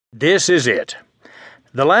This is it.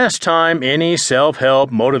 The last time any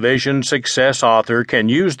self-help, motivation, success author can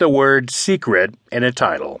use the word secret in a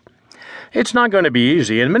title. It's not going to be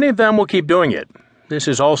easy, and many of them will keep doing it. This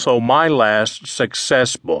is also my last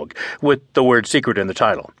success book with the word secret in the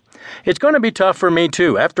title. It's going to be tough for me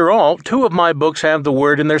too. After all, 2 of my books have the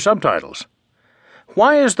word in their subtitles.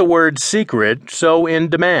 Why is the word secret so in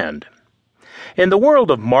demand? In the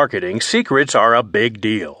world of marketing, secrets are a big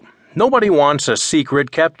deal. Nobody wants a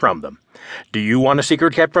secret kept from them. Do you want a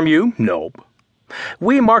secret kept from you? Nope.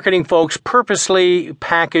 We marketing folks purposely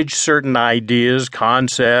package certain ideas,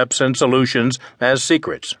 concepts, and solutions as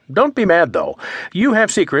secrets. Don't be mad, though. You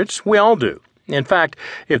have secrets. We all do. In fact,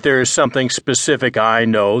 if there is something specific I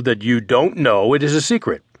know that you don't know, it is a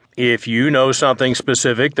secret. If you know something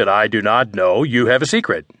specific that I do not know, you have a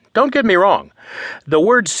secret. Don't get me wrong. The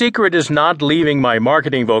word secret is not leaving my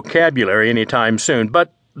marketing vocabulary anytime soon,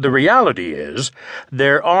 but the reality is,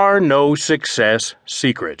 there are no success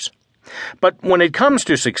secrets. But when it comes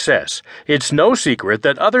to success, it's no secret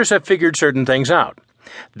that others have figured certain things out.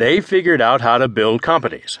 They figured out how to build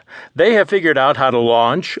companies. They have figured out how to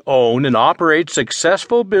launch, own, and operate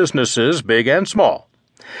successful businesses, big and small.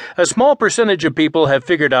 A small percentage of people have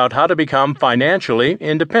figured out how to become financially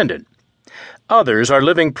independent. Others are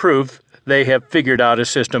living proof they have figured out a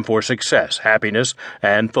system for success, happiness,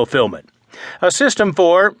 and fulfillment. A system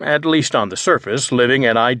for, at least on the surface, living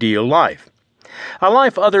an ideal life. A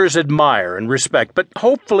life others admire and respect, but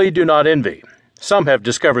hopefully do not envy. Some have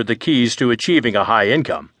discovered the keys to achieving a high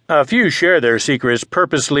income. A few share their secrets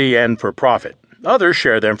purposely and for profit. Others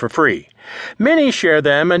share them for free. Many share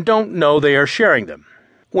them and don't know they are sharing them.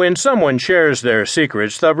 When someone shares their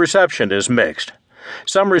secrets, the reception is mixed.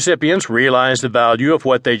 Some recipients realize the value of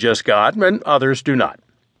what they just got, and others do not.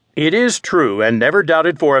 It is true, and never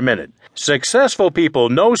doubted for a minute. Successful people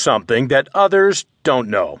know something that others don't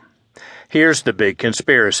know. Here's the big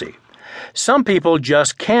conspiracy. Some people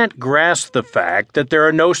just can't grasp the fact that there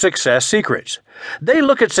are no success secrets. They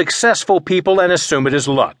look at successful people and assume it is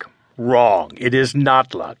luck. Wrong. It is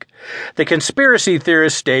not luck. The conspiracy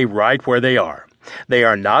theorists stay right where they are. They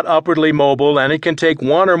are not upwardly mobile, and it can take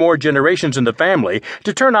 1 or more generations in the family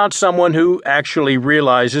to turn out someone who actually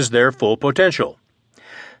realizes their full potential.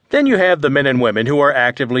 Then you have the men and women who are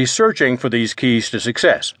actively searching for these keys to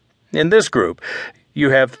success. In this group, you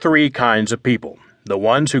have 3 kinds of people. The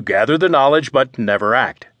ones who gather the knowledge but never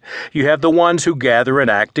act. You have the ones who gather and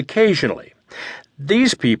act occasionally.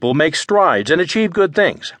 These people make strides and achieve good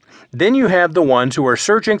things. Then you have the ones who are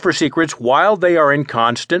searching for secrets while they are in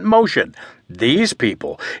constant motion. These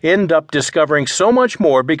people end up discovering so much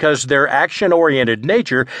more because their action-oriented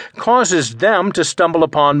nature causes them to stumble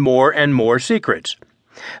upon more and more secrets.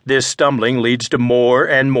 This stumbling leads to more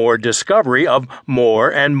and more discovery of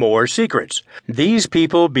more and more secrets. These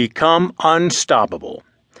people become unstoppable.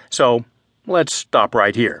 So, let's stop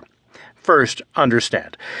right here. First,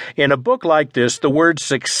 understand. In a book like this, the word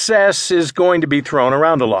success is going to be thrown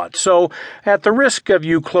around a lot. So, at the risk of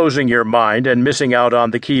you closing your mind and missing out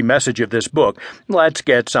on the key message of this book, let's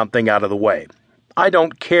get something out of the way. I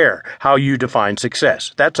don't care how you define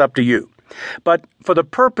success. That's up to you. But for the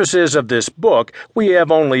purposes of this book, we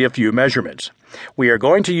have only a few measurements. We are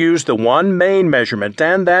going to use the one main measurement,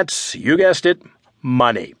 and that's, you guessed it,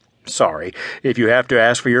 money. Sorry, if you have to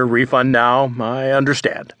ask for your refund now, I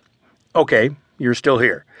understand. Okay, you're still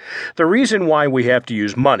here. The reason why we have to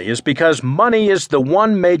use money is because money is the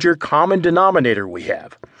one major common denominator we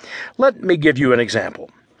have. Let me give you an example.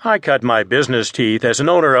 I cut my business teeth as an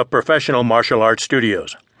owner of professional martial arts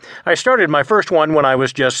studios. I started my first one when I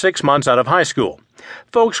was just 6 months out of high school.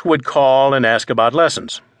 Folks would call and ask about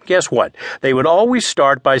lessons. Guess what? They would always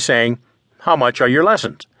start by saying, "How much are your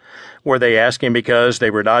lessons?" Were they asking because they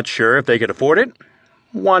were not sure if they could afford it?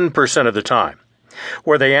 1% of the time.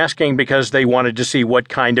 Were they asking because they wanted to see what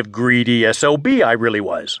kind of greedy SOB I really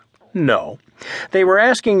was? No. They were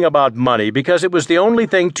asking about money because it was the only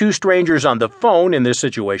thing 2 strangers on the phone in this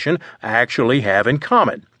situation actually have in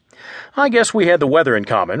common. I guess we had the weather in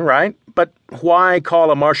common, right? But why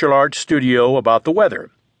call a martial arts studio about the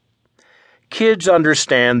weather? Kids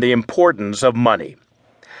understand the importance of money.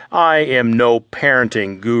 I am no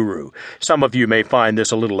parenting guru. Some of you may find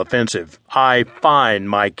this a little offensive. I fine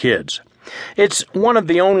my kids. It's one of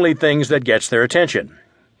the only things that gets their attention.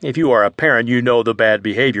 If you are a parent, you know the bad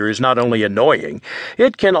behavior is not only annoying,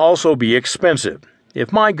 it can also be expensive.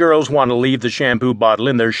 If my girls want to leave the shampoo bottle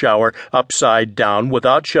in their shower upside down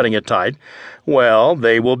without shutting it tight, well,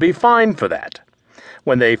 they will be fined for that.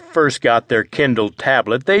 When they first got their Kindle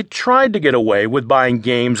tablet, they tried to get away with buying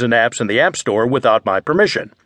games and apps in the App Store without my permission.